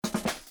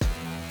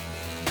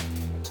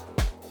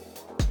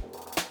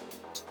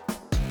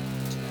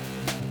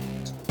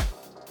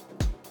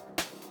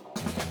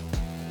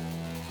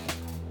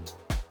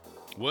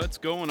What's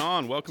going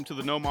on? Welcome to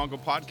the No Mongol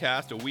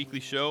Podcast, a weekly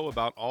show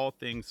about all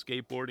things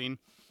skateboarding.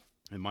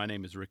 And my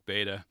name is Rick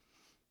Beta.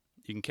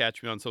 You can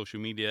catch me on social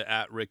media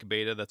at Rick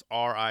Beta. That's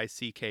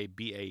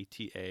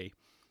RickBata.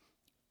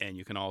 And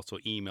you can also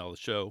email the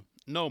show,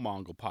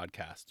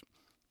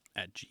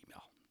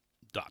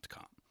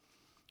 nomongolpodcast@gmail.com.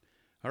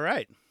 All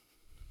right,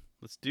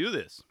 let's do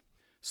this.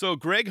 So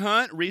Greg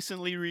Hunt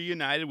recently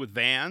reunited with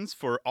Vans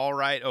for All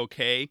Right,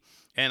 Okay.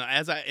 And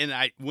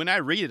when I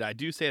read it, I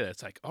do say that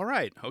it's like, all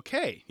right,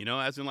 okay,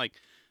 as in like,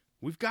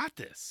 we've got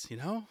this,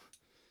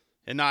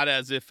 and not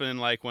as if in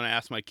like when I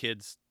ask my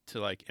kids to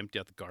like empty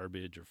out the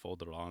garbage or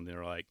fold it all, and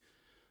they're like,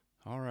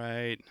 all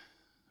right,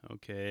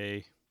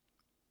 okay.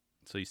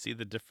 So you see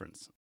the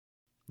difference.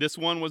 This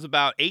one was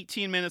about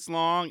 18 minutes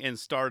long and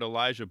starred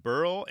Elijah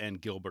Burrell and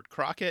Gilbert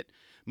Crockett.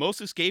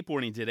 Mostly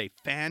Skateboarding did a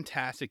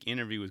fantastic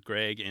interview with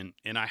Greg,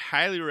 and I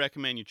highly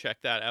recommend you check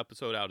that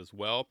episode out as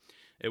well.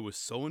 It was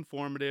so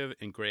informative,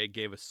 and Greg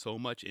gave us so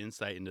much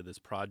insight into this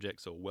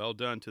project. So well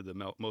done to the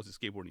Mostly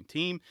Skateboarding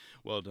team.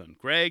 Well done,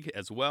 Greg,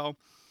 as well.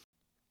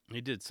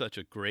 He did such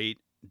a great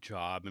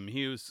job. I mean,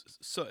 he was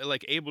so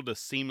like able to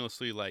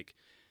seamlessly like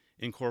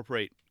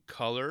incorporate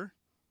color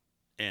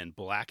and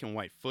black and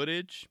white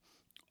footage,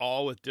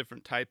 all with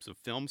different types of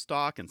film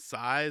stock and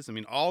size. I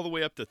mean, all the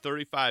way up to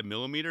 35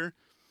 millimeter.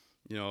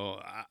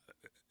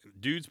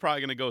 Dude's probably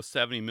going to go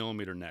 70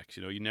 millimeter next.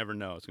 You never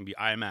know. It's going to be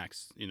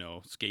IMAX,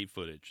 skate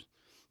footage.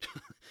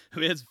 I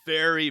mean, it's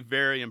very,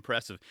 very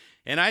impressive.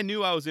 And I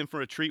knew I was in for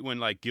a treat when,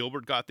 like,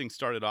 Gilbert got things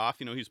started off.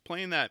 He was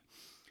playing that.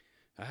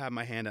 I have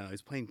my hand out.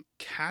 He's playing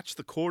Catch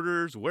the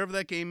Quarters, whatever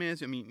that game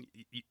is. I mean,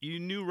 you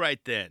knew right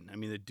then. I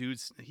mean,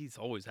 he's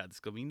always had the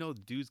skill. But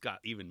the dude's got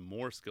even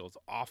more skills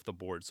off the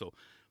board. So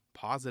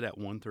pause it at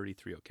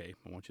 133, okay?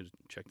 I want you to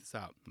check this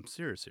out. I'm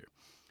serious here.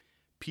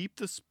 Peep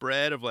the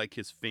spread of like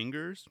his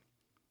fingers,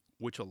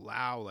 which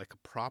allow like a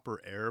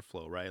proper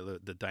airflow, right?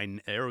 The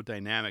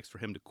aerodynamics for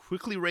him to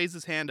quickly raise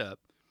his hand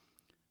up,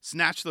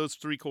 snatch those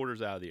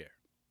 3/4 out of the air.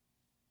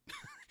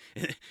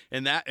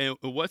 and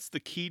what's the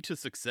key to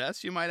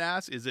success, you might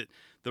ask? Is it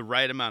the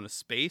right amount of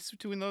space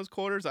between those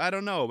quarters? I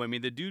don't know. I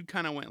mean, the dude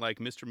kind of went like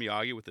Mr.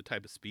 Miyagi with the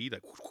type of speed,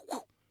 like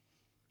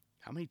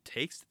how many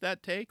takes did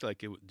that take? Like,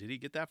 did he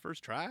get that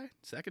first try,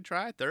 second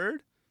try,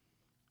 third?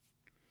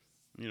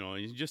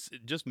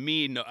 Just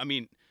me. No, I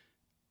mean,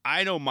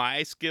 I know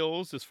my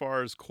skills as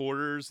far as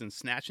quarters and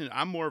snatching.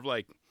 I'm more of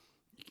like,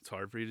 it's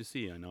hard for you to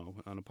see, I know,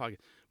 on a pocket.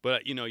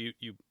 But, you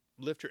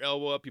lift your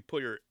elbow up, you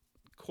put your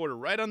quarter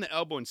right on the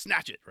elbow and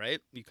snatch it, right?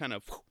 You kind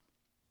of,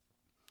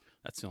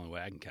 that's the only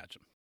way I can catch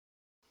them.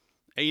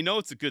 And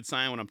it's a good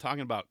sign when I'm talking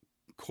about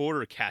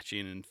quarter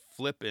catching and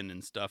flipping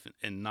and stuff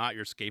and not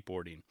your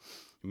skateboarding.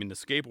 I mean, the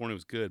skateboarding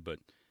was good, but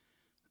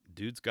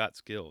dude's got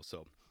skills,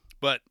 so.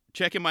 But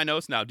checking my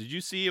notes now, did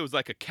you see it was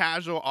like a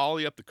casual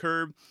ollie up the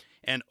curb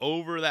and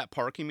over that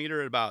parking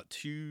meter at about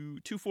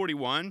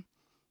 241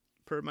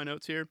 per my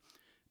notes here?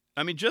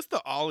 I mean, just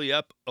the ollie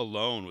up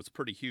alone was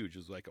pretty huge. It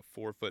was like a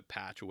 4-foot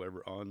patch or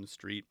whatever on the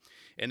street.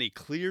 And he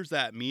clears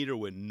that meter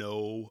with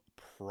no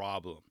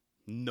problem.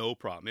 No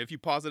problem. If you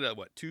pause it at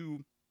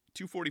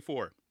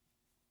 244,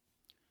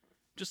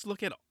 just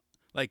look at,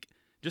 like,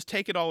 just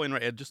take it all in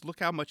right. Just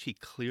look how much he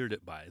cleared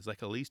it by. It's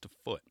like at least a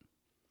foot.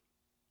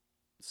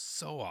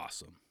 So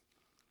awesome.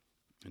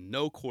 And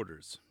no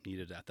quarters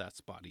needed at that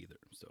spot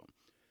either. So,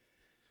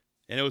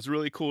 and it was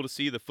really cool to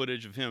see the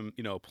footage of him,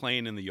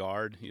 playing in the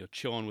yard,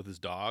 chilling with his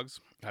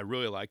dogs. I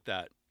really liked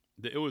that.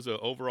 It was a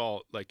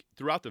overall, like,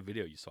 throughout the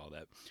video you saw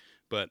that.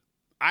 But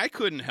I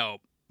couldn't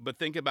help but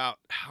think about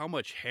how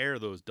much hair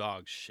those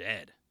dogs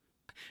shed.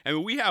 I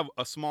mean, we have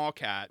a small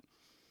cat.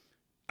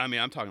 I mean,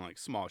 I'm talking like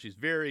small. She's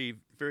very,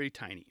 very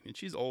tiny. And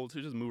she's old, so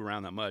she doesn't move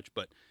around that much.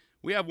 But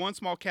we have one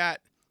small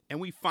cat. And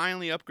we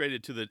finally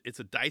upgraded to it's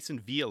a Dyson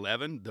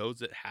V11. Those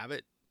that have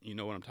it, you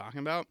know what I'm talking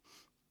about.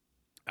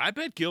 I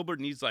bet Gilbert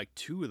needs like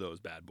 2 of those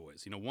bad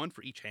boys, one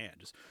for each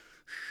hand, just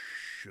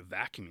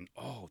vacuuming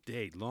all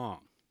day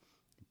long.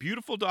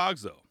 Beautiful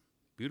dogs, though.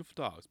 Beautiful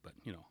dogs, but,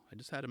 I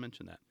just had to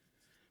mention that.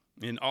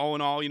 And all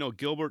in all,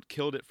 Gilbert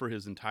killed it for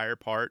his entire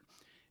part.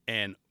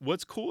 And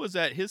what's cool is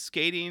that his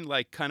skating,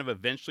 like, kind of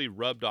eventually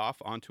rubbed off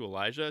onto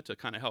Elijah to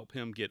kind of help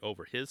him get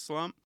over his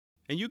slump.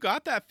 And you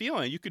got that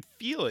feeling. You could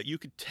feel it. You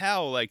could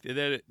tell, like,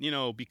 that,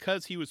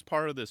 because he was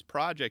part of this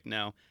project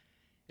now,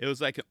 it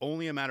was like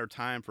only a matter of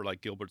time for,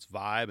 like, Gilbert's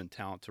vibe and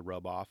talent to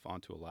rub off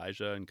onto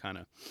Elijah and kind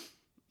of,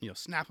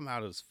 snap him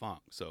out of his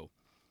funk. So,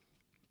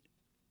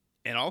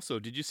 and also,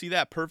 did you see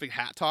that perfect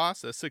hat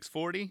toss at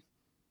 640?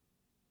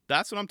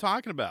 That's what I'm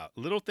talking about.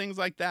 Little things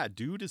like that.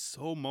 Dude is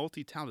so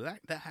multi-talented.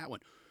 That hat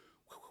went,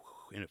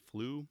 and it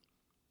flew.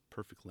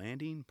 Perfect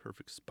landing,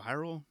 perfect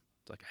spiral.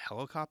 It's like a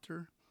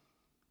helicopter.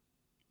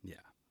 Yeah.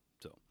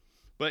 So,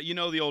 but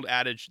the old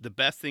adage, the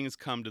best things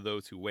come to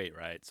those who wait,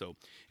 right? So,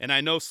 and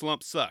I know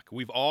slumps suck.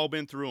 We've all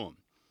been through them.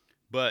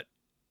 But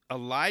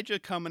Elijah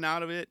coming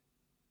out of it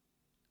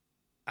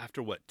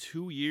after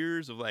 2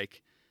 years of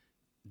like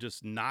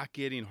just not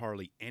getting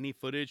hardly any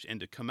footage, and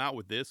to come out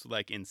with this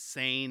like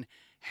insane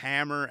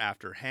hammer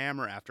after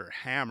hammer after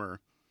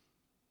hammer,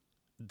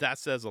 that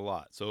says a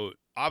lot. So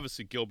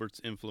obviously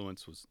Gilbert's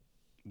influence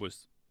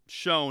was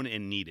shown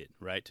and needed,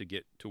 right, to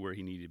get to where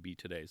he needed to be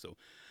today. So,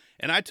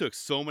 and I took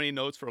so many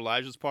notes for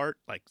Elijah's part,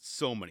 like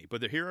so many.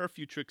 But here are a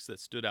few tricks that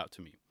stood out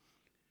to me.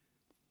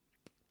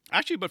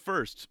 Actually, but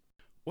first,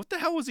 what the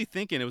hell was he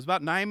thinking? It was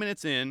about 9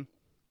 minutes in.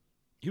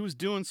 He was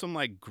doing some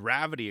like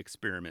gravity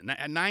experiment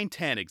at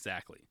 9:10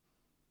 exactly.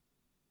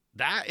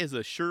 That is a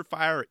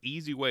surefire,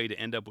 easy way to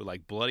end up with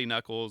like bloody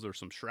knuckles or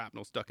some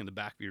shrapnel stuck in the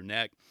back of your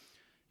neck.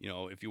 You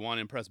know, if you want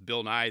to impress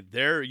Bill Nye,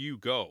 there you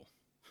go.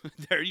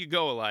 There you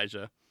go,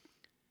 Elijah.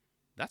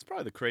 That's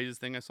probably the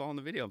craziest thing I saw in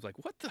the video. I was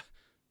like, what the?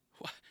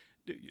 What?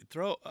 Dude, you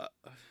throw.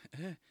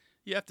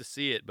 You have to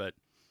see it, but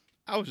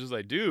I was just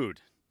like,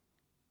 dude,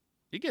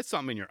 you get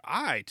something in your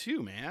eye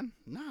too, man.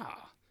 Nah.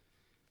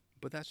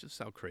 But that's just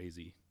how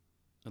crazy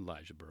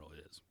Elijah Burrell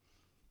is.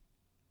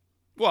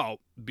 Well,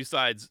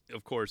 besides,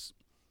 of course,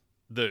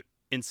 the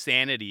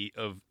insanity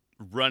of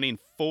running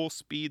full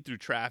speed through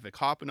traffic,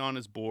 hopping on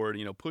his board,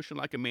 you know, pushing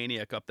like a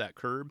maniac up that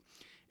curb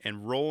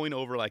and rolling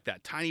over like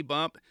that tiny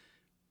bump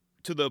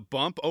to the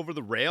bump over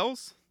the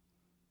rails.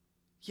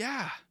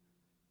 Yeah.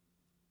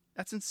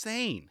 That's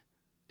insane.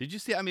 Did you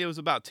see? I mean, it was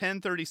about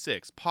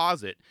 10:36.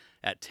 Pause it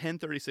at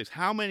 10:36.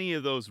 How many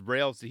of those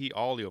rails did he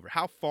ollie over?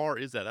 How far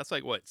is that? That's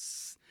like what?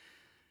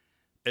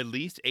 At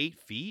least 8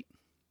 feet?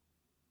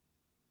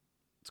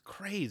 It's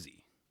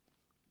crazy.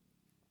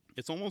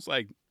 It's almost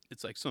like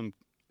it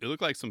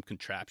looked like some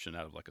contraption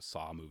out of like a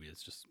Saw movie.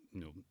 It's just,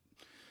 you know.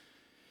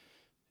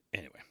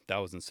 Anyway, that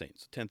was insane.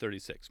 So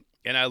 10:36.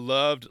 And I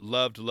loved.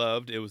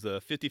 It was a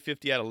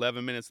 50-50 at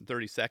 11 minutes and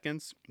 30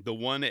 seconds. The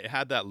one that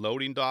had that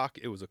loading dock,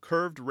 it was a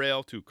curved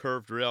rail to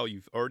curved rail.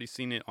 You've already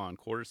seen it on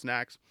Quarter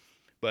Snacks.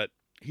 But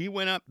he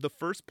went up the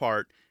first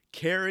part,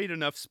 carried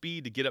enough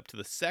speed to get up to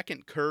the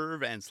second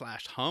curve and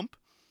 / hump,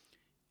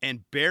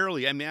 and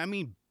barely, I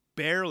mean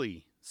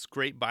barely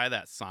scraped by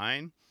that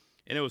sign.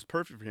 And it was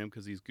perfect for him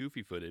because he's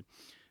goofy footed.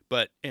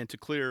 And to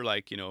clear,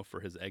 like, you know,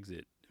 for his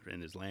exit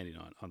and his landing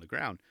on the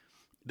ground,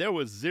 there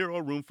was zero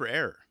room for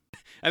error.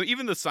 I mean,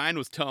 even the sign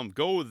was telling him,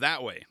 go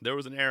that way. There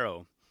was an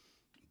arrow.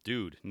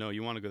 Dude, no,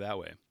 you want to go that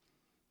way.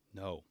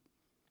 No.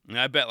 And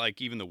I bet,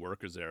 like, even the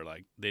workers there,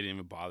 like, they didn't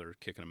even bother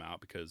kicking him out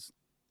because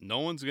no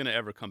one's going to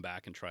ever come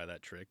back and try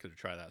that trick or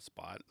try that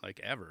spot, like,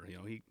 ever. You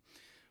know, he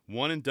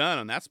one and done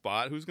on that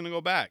spot. Who's going to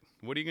go back?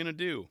 What are you going to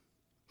do?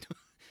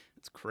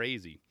 It's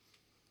crazy.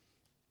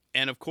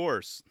 And, of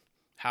course,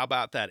 how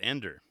about that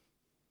ender?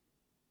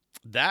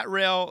 That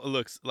rail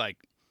looks, like,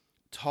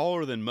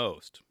 taller than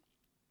most.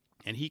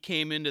 And he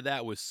came into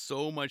that with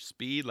so much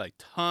speed, like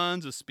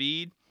tons of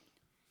speed.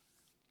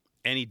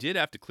 And he did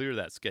have to clear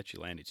that sketchy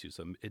landing too,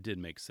 so it did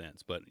make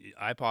sense. But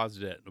I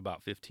paused it at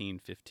about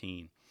 15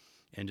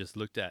 and just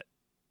looked at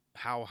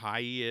how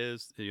high he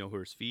is, you know,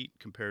 where his feet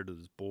compared to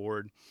this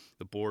board.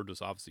 The board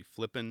was obviously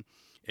flipping,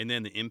 and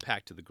then the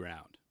impact to the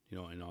ground, you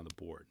know, and on the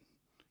board.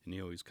 And,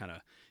 you know,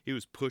 he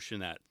was pushing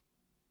the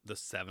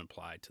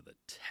 7-ply to the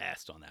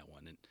test on that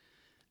one.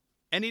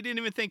 And he didn't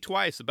even think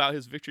twice about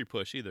his victory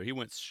push either. He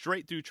went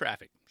straight through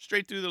traffic,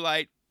 straight through the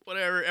light,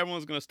 whatever.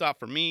 Everyone's going to stop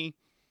for me.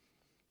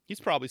 He's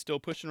probably still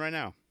pushing right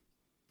now.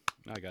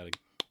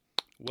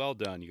 Well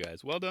done, you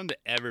guys. Well done to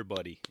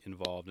everybody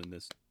involved in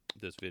this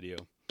video.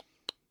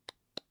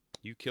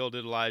 You killed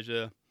it,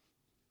 Elijah.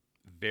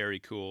 Very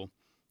cool.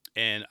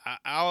 And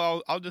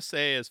I'll just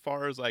say, as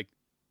far as like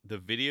the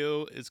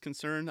video is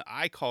concerned,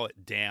 I call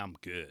it damn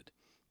good.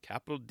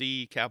 Capital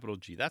D, capital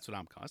G. That's what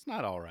I'm calling it. It's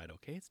not all right,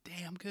 okay? It's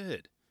damn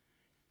good.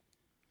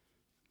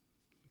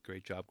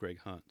 Great job, Greg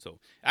Hunt. So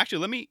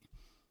actually,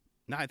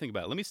 now I think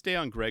about it, let me stay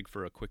on Greg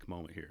for a quick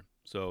moment here.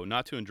 So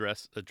not to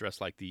address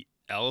like the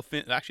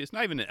elephant. Actually, it's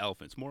not even an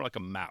elephant. It's more like a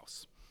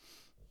mouse.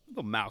 A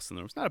little mouse in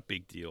there. It's not a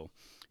big deal.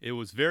 It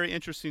was very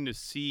interesting to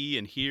see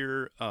and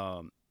hear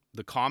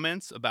the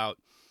comments about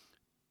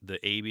the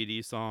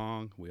ABD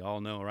song. We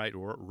all know, right?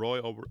 Roy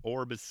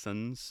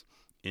Orbison's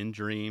In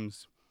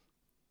Dreams.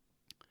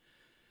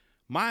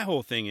 My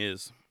whole thing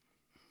is,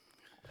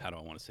 how do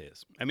I want to say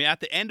this? I mean, at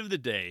the end of the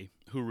day,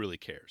 who really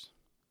cares?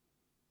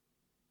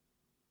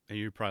 And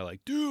you're probably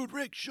like, dude,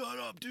 Rick, shut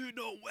up, dude,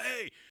 no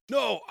way.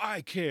 No,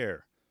 I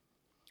care.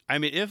 I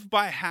mean, if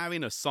by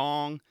having a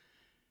song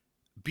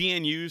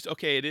being used,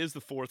 okay, it is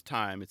the 4th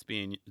time it's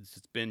been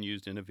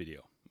used in a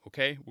video.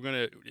 Okay,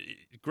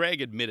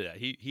 Greg admitted that.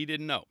 He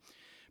didn't know.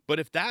 But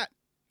if that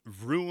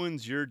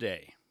ruins your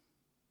day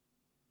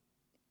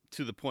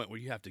to the point where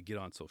you have to get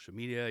on social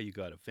media, you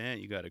got to vent,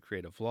 you got to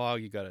create a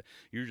vlog,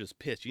 you're just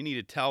pissed. You need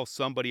to tell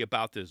somebody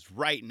about this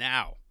right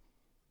now.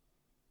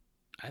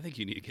 I think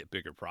you need to get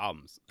bigger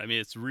problems. I mean,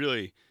 it's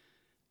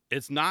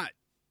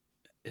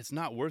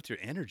not worth your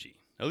energy.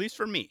 At least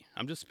for me.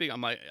 I'm just speaking. I'm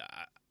like,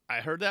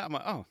 I heard that. I'm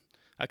like, oh,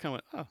 I kind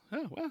of went,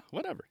 oh, well,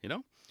 whatever, you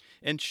know?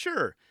 And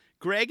sure,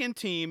 Greg and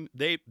team,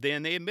 they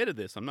admitted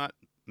this. I'm not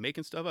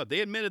making stuff up.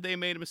 They admitted they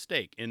made a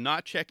mistake in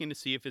not checking to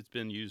see if it's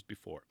been used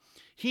before.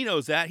 He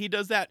knows that. He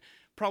does that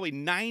probably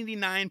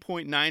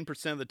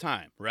 99.9% of the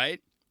time,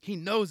 right? He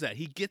knows that.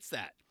 He gets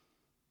that.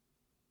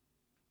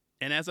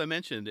 And as I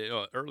mentioned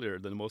earlier,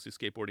 the Mostly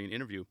Skateboarding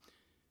interview,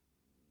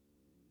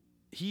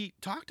 he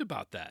talked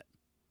about that.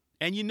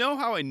 And you know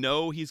how I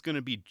know he's going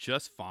to be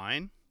just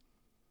fine?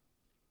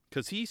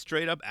 Because he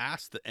straight up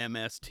asked the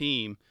MS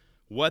team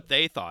what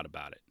they thought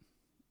about it.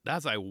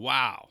 That's like,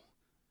 wow.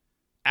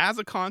 As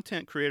a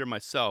content creator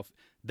myself,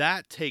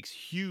 that takes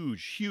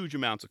huge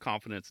amounts of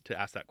confidence to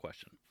ask that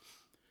question.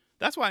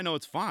 That's why I know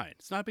it's fine.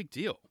 It's not a big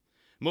deal.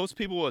 Most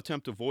people will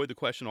attempt to avoid the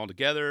question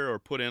altogether or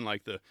put in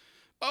like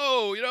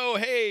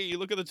hey,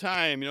 look at the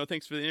time.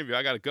 Thanks for the interview.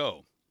 I got to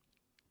go.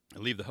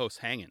 And leave the host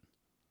hanging.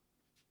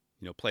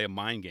 Play a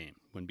mind game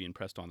when being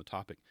pressed on the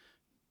topic.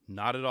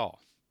 Not at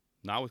all.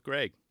 Not with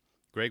Greg.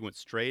 Greg went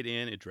straight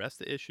in, addressed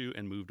the issue,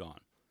 and moved on.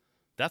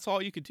 That's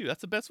all you could do.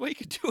 That's the best way you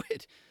could do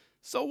it.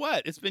 So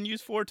what? It's been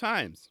used 4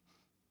 times.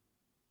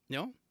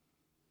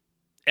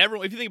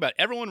 Everyone, if you think about it,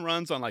 everyone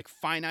runs on like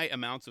finite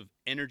amounts of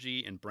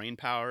energy and brain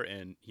power,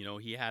 and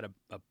he had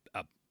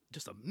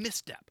just a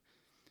misstep,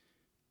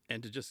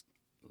 and to just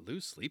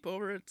lose sleep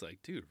over it, it's like,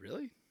 dude,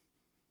 really?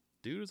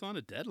 Dude is on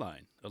a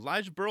deadline.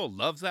 Elijah Burrell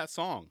loves that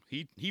song.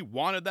 He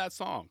wanted that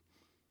song.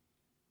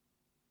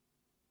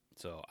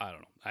 So I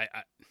don't know. I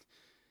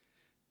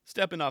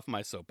stepping off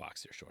my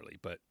soapbox here shortly,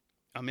 but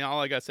I mean, all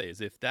I gotta say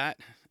is if that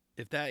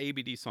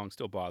ABD song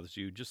still bothers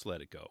you, just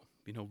let it go.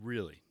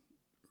 Really.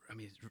 I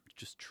mean,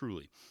 just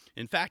truly.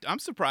 In fact, I'm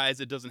surprised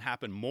it doesn't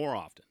happen more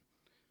often.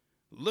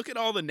 Look at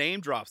all the name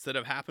drops that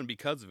have happened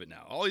because of it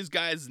now. All these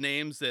guys'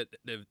 names that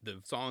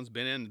the song's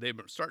been in, they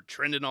start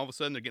trending all of a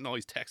sudden. They're getting all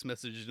these text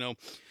messages,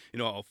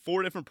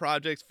 4 different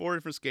projects, 4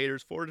 different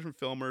skaters, 4 different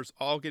filmers,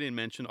 all getting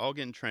mentioned, all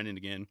getting trending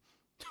again.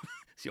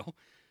 So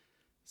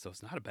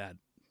it's not a bad,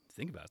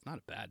 think about it, it's not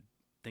a bad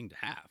thing to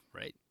have,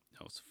 right?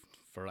 It's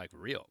for like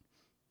real.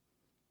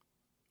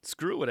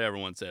 Screw what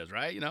everyone says,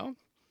 right?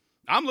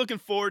 I'm looking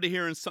forward to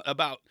hearing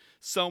about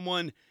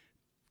someone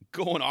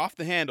going off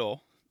the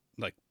handle,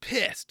 like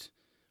pissed,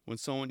 when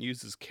someone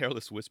uses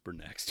Careless Whisper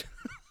next.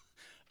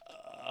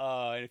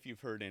 And if you've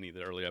heard any of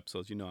the early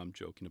episodes, I'm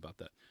joking about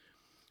that.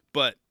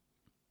 But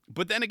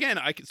then again,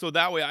 so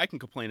that way I can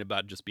complain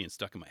about just being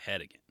stuck in my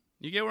head again.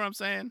 You get what I'm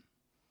saying?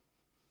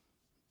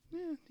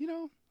 Yeah,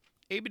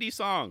 ABD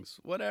songs,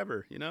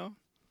 whatever,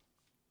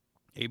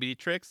 ABD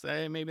tricks,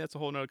 maybe that's a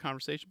whole nother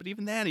conversation. But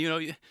even then, I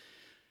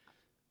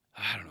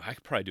don't know. I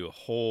could probably do a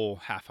whole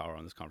half hour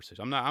on this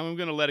conversation. I'm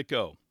going to let it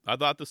go. I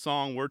thought the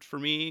song worked for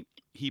me.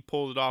 He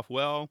pulled it off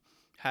well.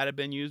 Had it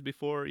been used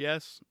before?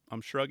 Yes.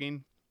 I'm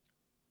shrugging.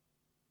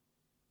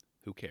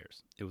 Who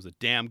cares? It was a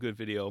damn good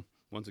video.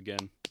 Once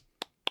again,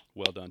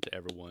 well done to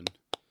everyone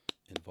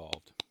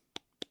involved.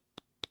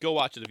 Go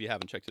watch it if you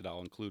haven't checked it out.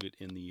 I'll include it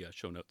in the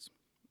show notes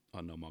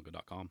on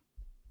nomanga.com.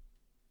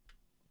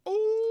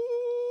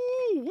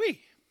 Oh,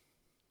 wait.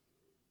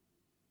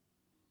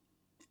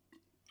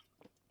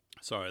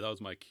 Sorry, that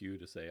was my cue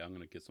to say I'm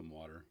going to get some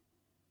water.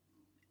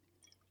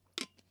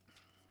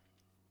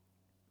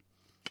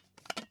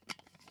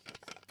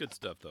 Good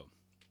stuff, though.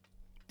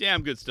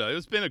 Damn good stuff.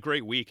 It's been a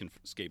great week in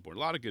skateboard. A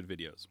lot of good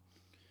videos.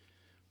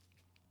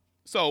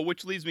 So,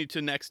 which leads me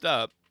to next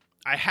up.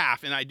 I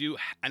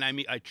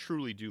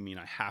truly do mean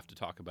I have to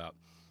talk about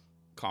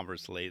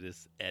Converse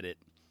latest edit,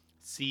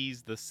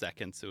 Seize the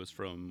Seconds. It was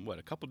from,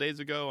 a couple days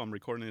ago. I'm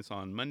recording this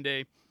on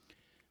Monday.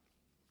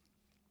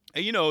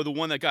 And the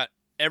one that got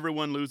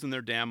everyone losing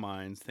their damn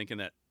minds, thinking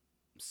that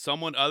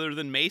someone other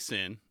than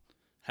Mason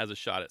has a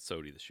shot at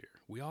SOTY this year.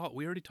 We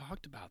already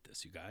talked about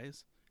this, you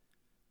guys.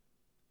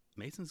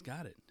 Mason's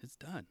got it. It's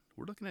done.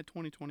 We're looking at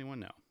 2021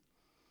 now.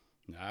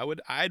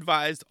 I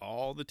advised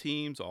all the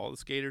teams, all the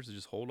skaters to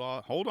just hold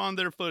on to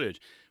their footage.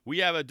 We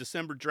have a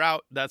December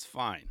drought. That's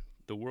fine.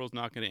 The world's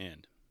not going to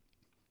end.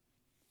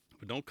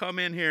 But don't come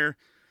in here,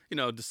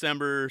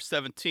 December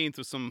 17th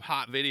with some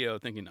hot video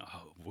thinking,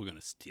 oh, we're going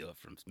to steal it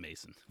from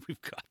Mason.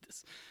 We've got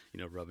this,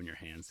 rubbing your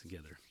hands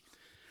together.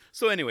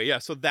 So anyway, yeah,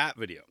 so that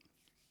video.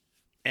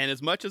 And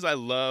as much as I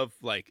love,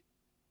 like,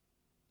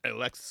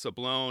 Alexis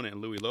Sablon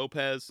and Louis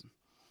Lopez,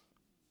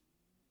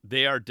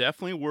 they are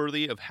definitely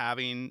worthy of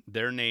having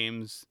their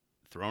names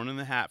thrown in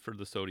the hat for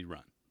the SOTY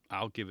run.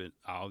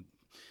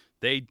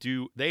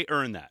 They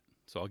earn that.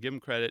 So I'll give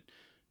them credit.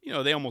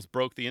 They almost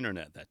broke the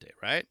internet that day,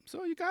 right?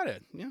 So you got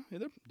it. Yeah,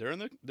 they're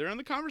in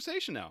the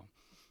conversation now.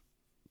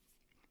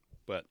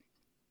 But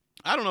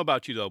I don't know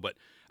about you though, but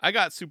I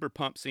got super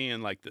pumped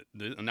seeing like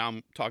now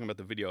I'm talking about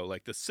the video,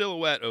 like the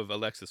silhouette of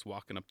Alexis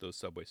walking up those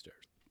subway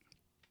stairs.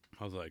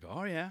 I was like,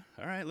 oh yeah,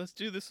 all right, let's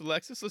do this,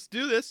 Alexis, let's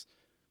do this.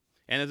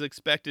 And as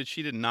expected,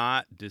 she did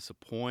not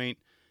disappoint.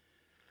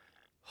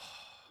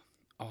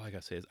 All I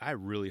gotta say is I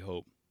really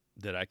hope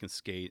that I can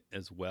skate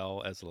as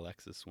well as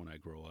Alexis when I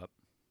grow up.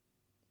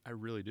 I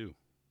really do.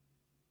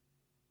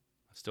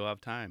 I still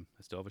have time.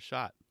 I still have a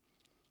shot.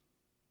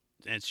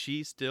 And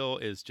she still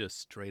is just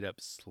straight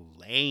up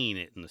slaying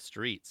it in the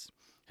streets.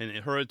 And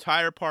her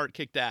entire part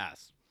kicked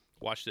ass.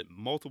 Watched it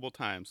multiple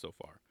times so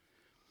far.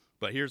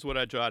 But here's what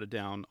I jotted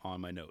down on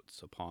my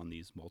notes upon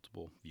these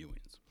multiple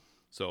viewings.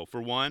 So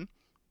for one,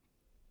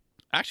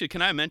 actually,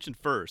 can I mention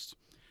first,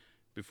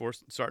 before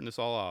starting this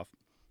all off,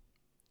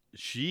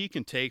 she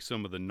can take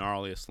some of the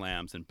gnarliest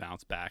slams and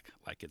bounce back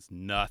like it's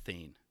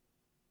nothing.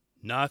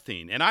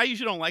 Nothing. And I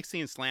usually don't like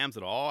seeing slams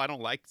at all. I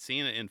don't like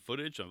seeing it in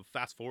footage. I'll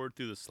fast forward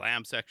through the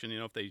slam section,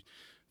 if they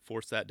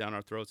force that down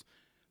our throats.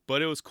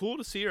 But it was cool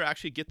to see her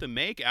actually get the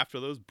make after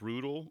those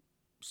brutal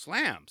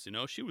slams.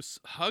 She was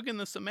hugging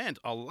the cement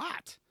a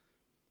lot.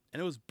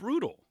 And it was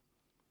brutal.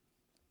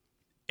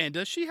 And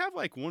does she have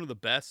like one of the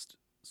best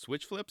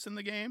switch flips in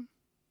the game?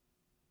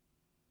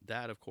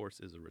 That, of course,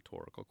 is a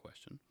rhetorical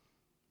question.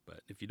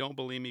 But if you don't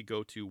believe me,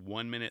 go to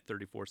 1 minute,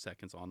 34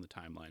 seconds on the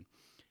timeline.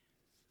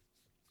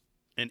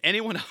 And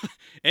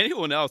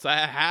anyone else,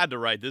 I had to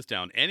write this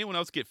down. Anyone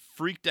else get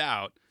freaked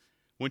out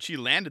when she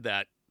landed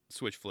that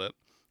switch flip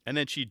and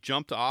then she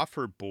jumped off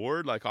her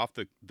board, like off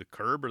the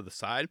curb or the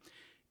side.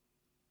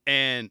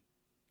 And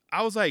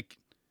I was like,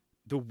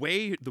 the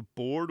way the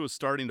board was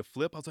starting to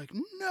flip, I was like,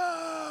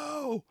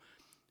 no!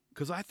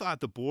 Because I thought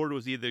the board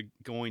was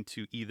going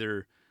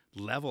to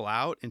level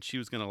out and she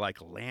was going to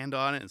like land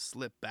on it and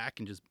slip back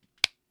and just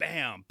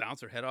bam,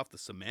 bounce her head off the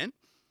cement.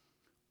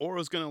 Or it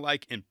was going to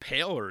like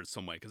impale her in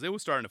some way because it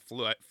was starting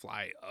to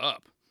fly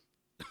up.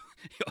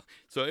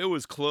 So it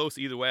was close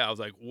either way. I was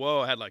like,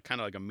 whoa, I had like kind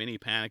of like a mini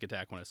panic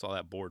attack when I saw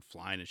that board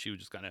flying and she was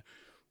just kind of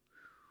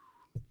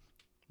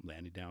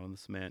landing down on the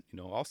cement,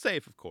 all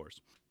safe, of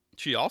course.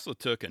 She also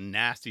took a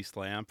nasty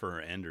slam for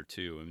her ender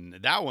too. And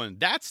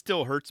that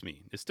still hurts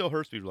me. It still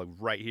hurts me like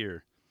right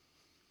here.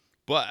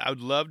 But I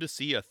would love to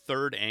see a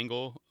third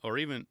angle or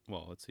even,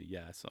 well, let's see.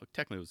 Yeah, so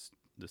technically it was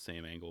the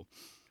same angle.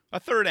 A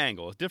third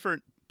angle, a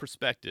different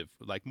perspective,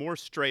 like more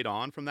straight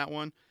on from that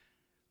one.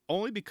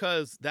 Only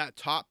because that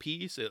top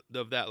piece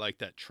of that, like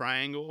that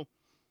triangle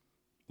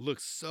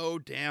looks so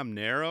damn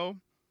narrow.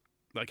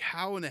 Like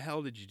how in the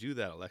hell did you do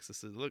that,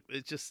 Alexis? It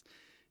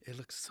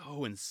looks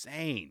so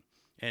insane.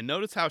 And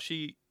notice how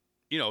she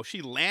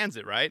lands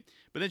it, right?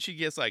 But then she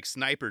gets like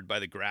snipered by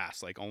the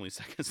grass like only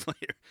seconds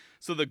later.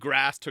 So the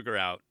grass took her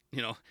out,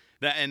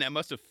 that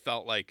must have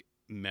felt like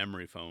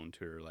memory foam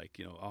to her, like,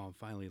 oh, I'm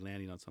finally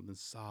landing on something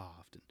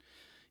soft. And,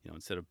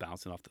 instead of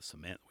bouncing off the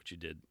cement, which you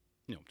did,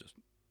 just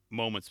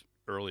moments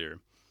earlier.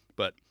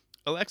 But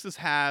Alexis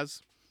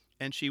has,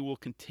 and she will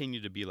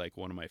continue to be like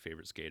one of my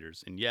favorite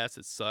skaters. And yes,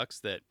 it sucks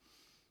that,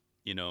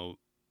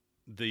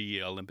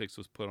 the Olympics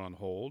was put on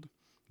hold.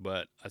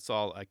 But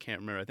I can't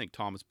remember, I think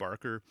Thomas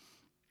Barker,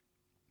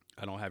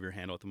 I don't have your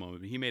handle at the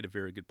moment, but he made a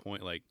very good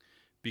point. Like,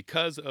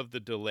 because of the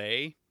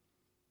delay,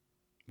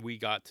 we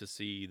got to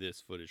see this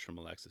footage from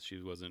Alexis.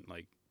 She wasn't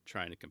like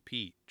trying to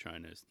compete,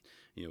 trying to,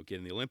 get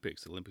in the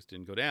Olympics. The Olympics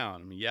didn't go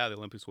down. I mean, yeah, the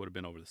Olympics would have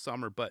been over the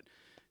summer, but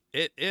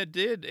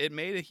it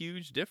made a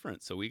huge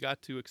difference. So we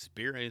got to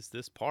experience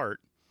this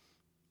part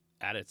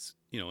at its,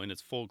 in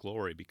its full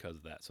glory because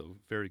of that. So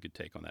very good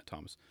take on that,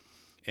 Thomas.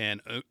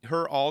 And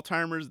her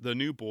all-timers, the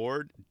new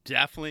board,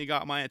 definitely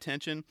got my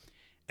attention.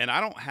 And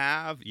I don't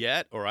have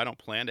yet, or I don't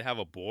plan to have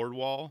a board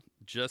wall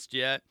just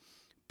yet,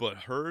 but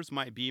hers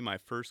might be my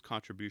first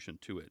contribution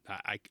to it.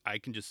 I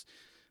can just,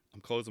 I'm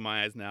closing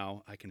my eyes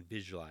now. I can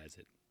visualize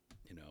it,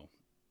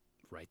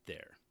 right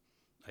there.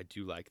 I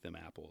do like them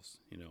apples,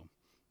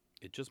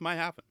 It just might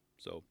happen.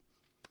 So,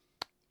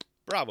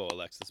 bravo,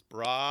 Alexis.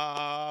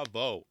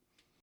 Bravo.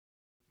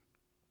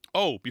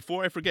 Oh,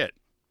 before I forget,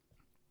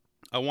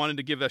 I wanted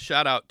to give a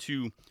shout out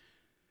to,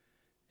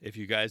 if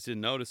you guys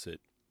didn't notice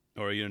it,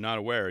 or you're not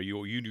aware,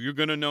 you're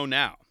going to know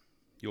now.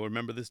 You'll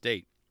remember this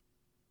date.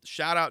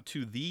 Shout out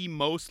to the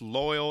most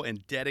loyal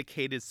and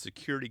dedicated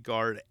security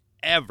guard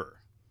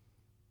ever.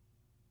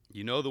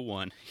 You know the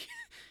one.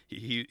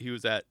 He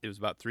was it was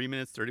about 3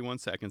 minutes, 31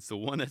 seconds. The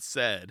one that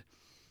said,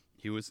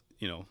 he was,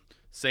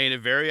 saying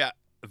it very,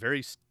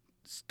 very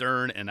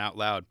stern and out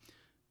loud.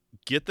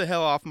 Get the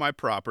hell off my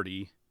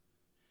property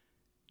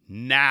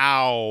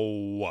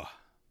now.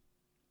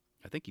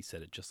 I think he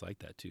said it just like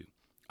that too.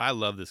 I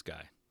love this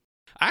guy.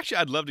 Actually,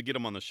 I'd love to get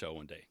him on the show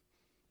one day,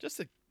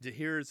 just to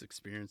hear his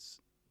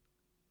experience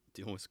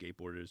dealing with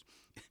skateboarders.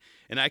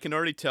 And I can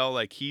already tell,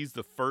 like, he's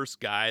the first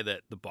guy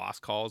that the boss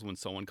calls when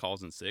someone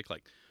calls in sick.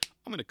 Like,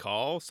 I'm going to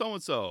call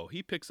so-and-so.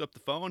 He picks up the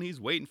phone.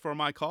 He's waiting for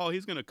my call.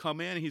 He's going to come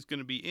in. He's going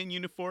to be in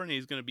uniform. And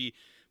he's going to be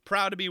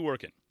proud to be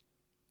working.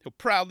 He'll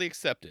proudly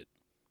accept it.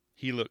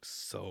 He looks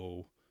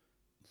so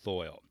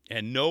loyal.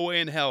 And no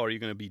way in hell are you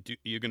going to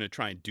you're going to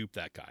try and dupe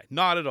that guy.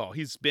 Not at all.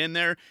 He's been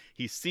there.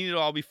 He's seen it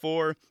all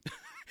before.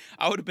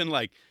 I would have been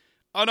like,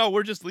 oh, no,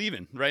 we're just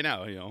leaving right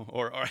now,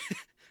 or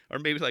or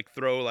maybe like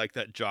throw like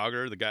that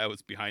jogger, the guy who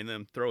was behind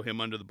them, throw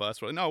him under the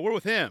bus. We're like, no, we're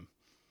with him.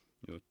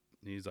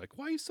 He's like,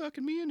 why are you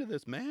sucking me into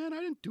this, man? I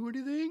didn't do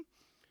anything.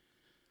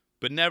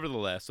 But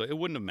nevertheless, so it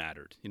wouldn't have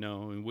mattered.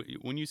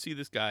 When you see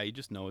this guy, you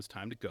just know it's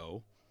time to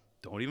go.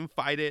 Don't even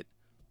fight it.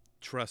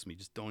 Trust me,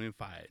 just don't even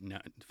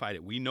fight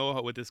it. We know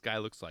what this guy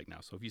looks like now.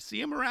 So if you see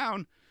him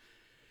around,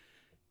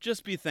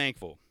 just be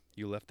thankful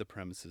you left the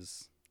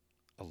premises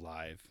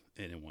alive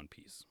and in one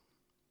piece.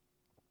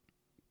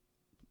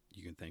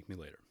 You can thank me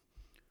later.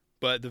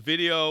 But the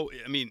video,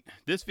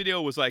 this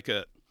video was like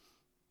a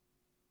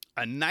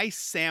nice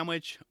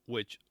sandwich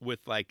with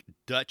like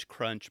Dutch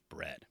crunch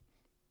bread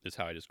is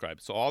how I describe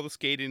it. So all the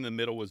skating in the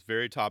middle was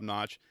very top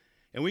notch.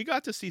 And we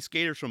got to see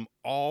skaters from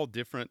all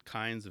different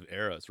kinds of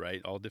eras, right?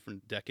 All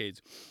different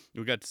decades.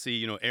 We got to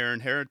see,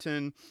 Aaron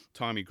Harrington,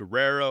 Tommy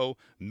Guerrero,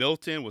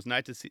 Milton. Was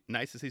nice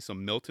to see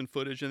some Milton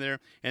footage in there,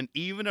 and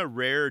even a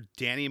rare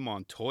Danny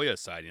Montoya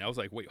sighting. I was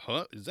like, wait,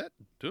 huh? Is that,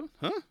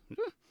 huh?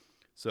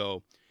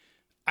 So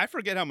I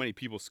forget how many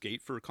people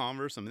skate for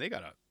Converse. I mean, they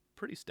got a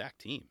pretty stacked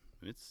team.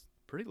 It's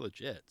pretty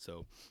legit.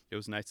 So it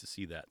was nice to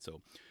see that.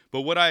 So,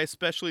 but what I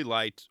especially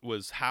liked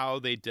was how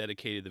they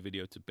dedicated the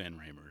video to Ben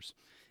Ramers.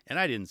 And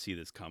I didn't see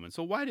this coming.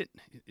 So why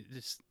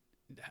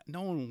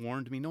no one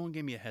warned me. No one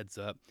gave me a heads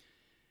up.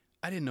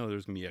 I didn't know there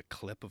was going to be a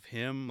clip of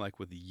him like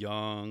with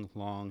young,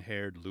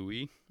 long-haired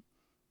Louis.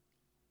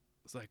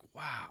 It's like,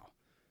 wow.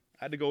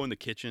 I had to go in the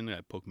kitchen. I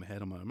poked my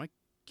head. I'm like, are my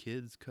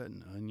kids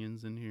cutting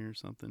onions in here or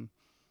something?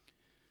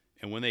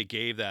 And when they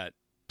gave that,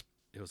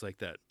 it was like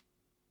that.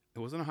 It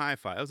wasn't a high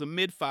five. It was a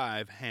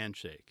mid-five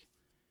handshake.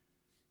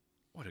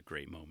 What a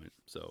great moment.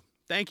 So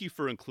thank you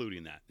for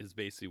including that is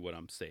basically what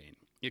I'm saying.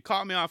 It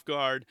caught me off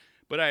guard,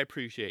 but I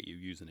appreciate you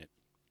using it.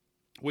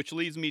 Which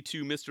leads me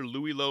to Mr.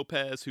 Louis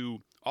Lopez,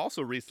 who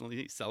also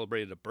recently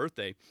celebrated a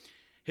birthday.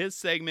 His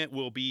segment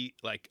will be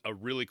like a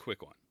really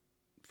quick one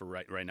for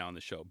right now on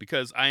the show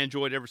because I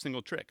enjoyed every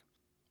single trick.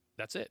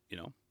 That's it,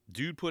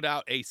 Dude put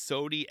out a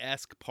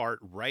Sodi-esque part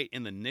right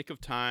in the nick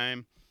of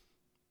time.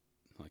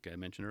 Like I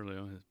mentioned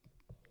earlier,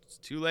 it's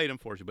too late,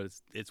 unfortunately,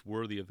 but it's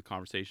worthy of the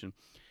conversation.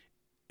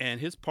 And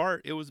his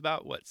part, it was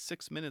about,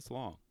 6 minutes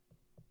long.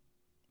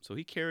 So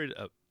he carried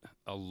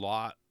a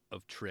lot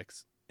of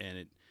tricks,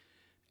 and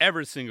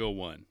every single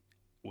one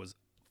was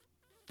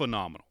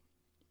phenomenal.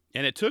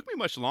 And it took me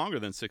much longer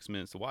than 6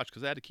 minutes to watch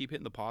because I had to keep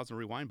hitting the pause and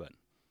rewind button.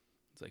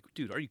 It's like,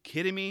 dude, are you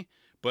kidding me?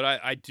 But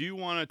I do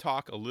want to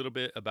talk a little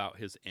bit about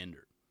his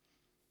ender.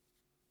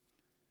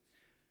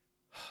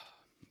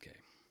 Okay.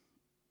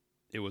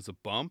 It was a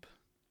bump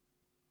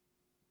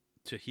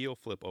to heel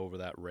flip over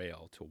that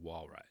rail to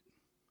wall ride.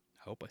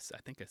 I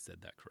think I said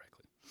that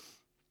correctly.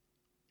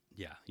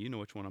 Yeah, you know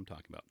which one I'm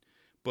talking about.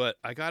 But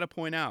I got to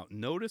point out,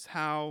 notice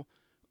how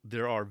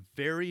there are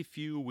very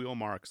few wheel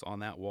marks on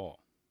that wall.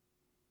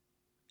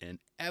 And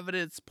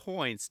evidence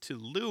points to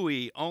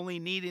Louis only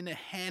needing a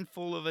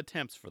handful of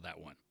attempts for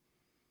that one.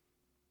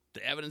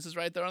 The evidence is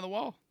right there on the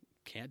wall.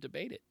 Can't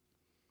debate it.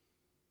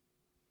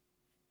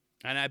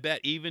 And I bet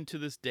even to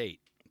this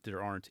date,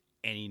 there aren't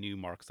any new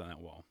marks on that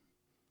wall.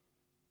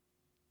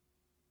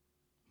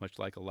 Much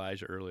like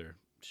Elijah earlier,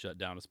 shut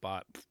down a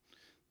spot.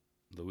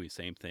 Louis,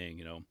 same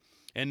thing,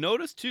 And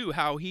notice, too,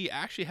 how he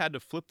actually had to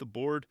flip the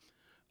board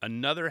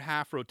another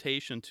half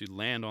rotation to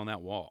land on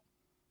that wall.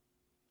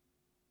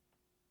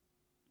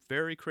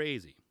 Very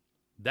crazy.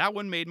 That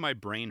one made my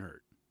brain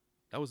hurt.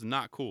 That was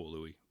not cool,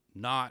 Louis.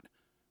 Not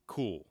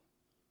cool.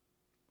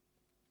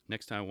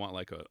 Next time I want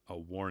like a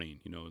warning,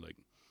 like,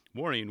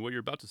 warning, what you're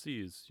about to see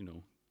is,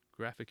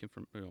 graphic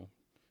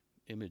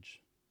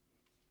image,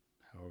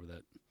 however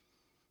that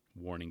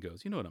warning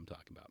goes. You know what I'm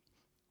talking about.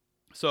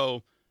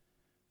 So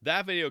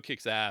that video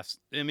kicks ass.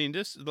 I mean,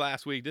 this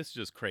last week, this is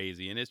just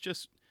crazy. And it's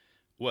just,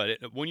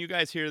 when you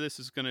guys hear this,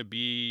 is going to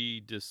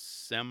be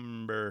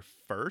December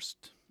 1st,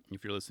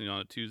 if you're listening on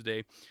a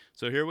Tuesday.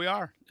 So here we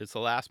are. It's the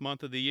last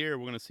month of the year.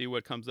 We're going to see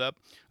what comes up.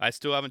 I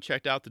still haven't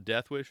checked out the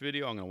Death Wish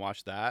video. I'm going to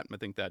watch that. I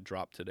think that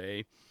dropped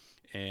today.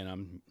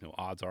 And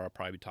odds are I'll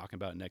probably be talking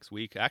about it next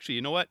week. Actually,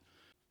 you know what?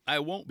 I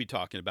won't be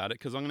talking about it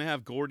because I'm going to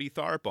have Gordy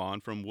Tharp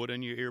on from Wood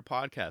in Your Ear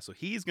podcast. So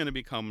he's going to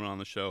be coming on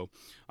the show.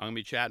 I'm going to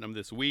be chatting him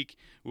this week.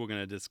 We're going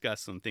to discuss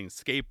some things,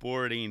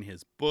 skateboarding,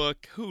 his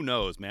book. Who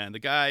knows, man? The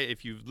guy,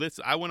 if you've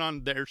listened, I went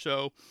on their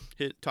show,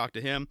 talked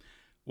to him,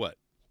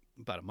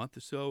 about a month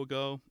or so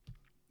ago.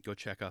 Go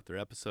check out their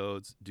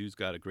episodes. Dude's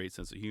got a great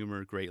sense of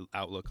humor, great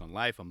outlook on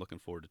life. I'm looking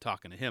forward to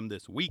talking to him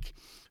this week.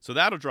 So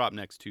that'll drop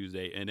next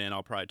Tuesday, and then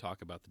I'll probably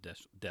talk about the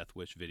Death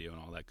Wish video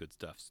and all that good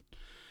stuff.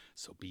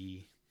 So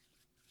be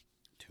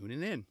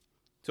tuning in.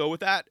 So with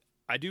that,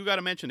 I do got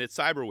to mention it's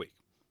Cyber Week.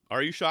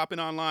 Are you shopping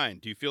online?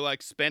 Do you feel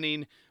like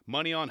spending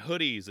money on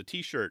hoodies, a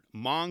t-shirt?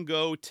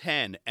 Mongo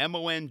 10,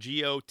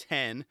 MONGO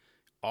 10,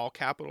 all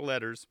capital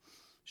letters,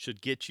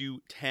 should get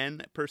you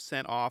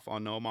 10% off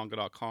on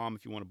nomongo.com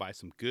if you want to buy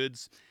some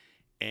goods.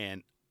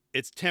 And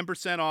it's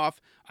 10% off.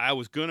 I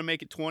was going to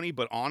make it 20,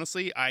 but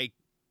honestly, I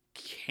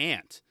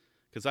can't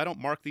because I don't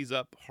mark these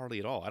up hardly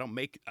at all.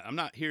 I'm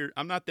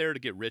not there to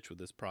get rich with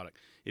this product.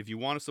 If you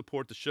want to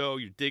support the show,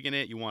 you're digging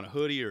it, you want a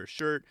hoodie or a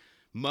shirt,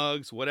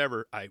 mugs,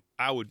 whatever,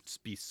 I would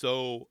be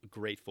so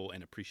grateful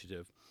and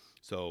appreciative.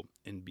 So,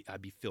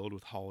 I'd be filled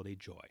with holiday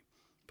joy.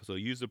 So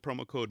use the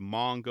promo code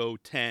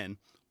MONGO10,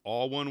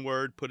 all one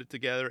word, put it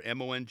together,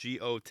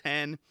 MONGO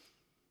 10,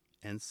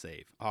 and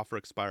save. Offer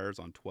expires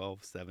on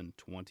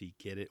 12/7/20.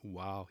 Get it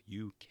while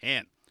you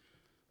can.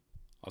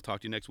 I'll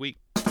talk to you next week.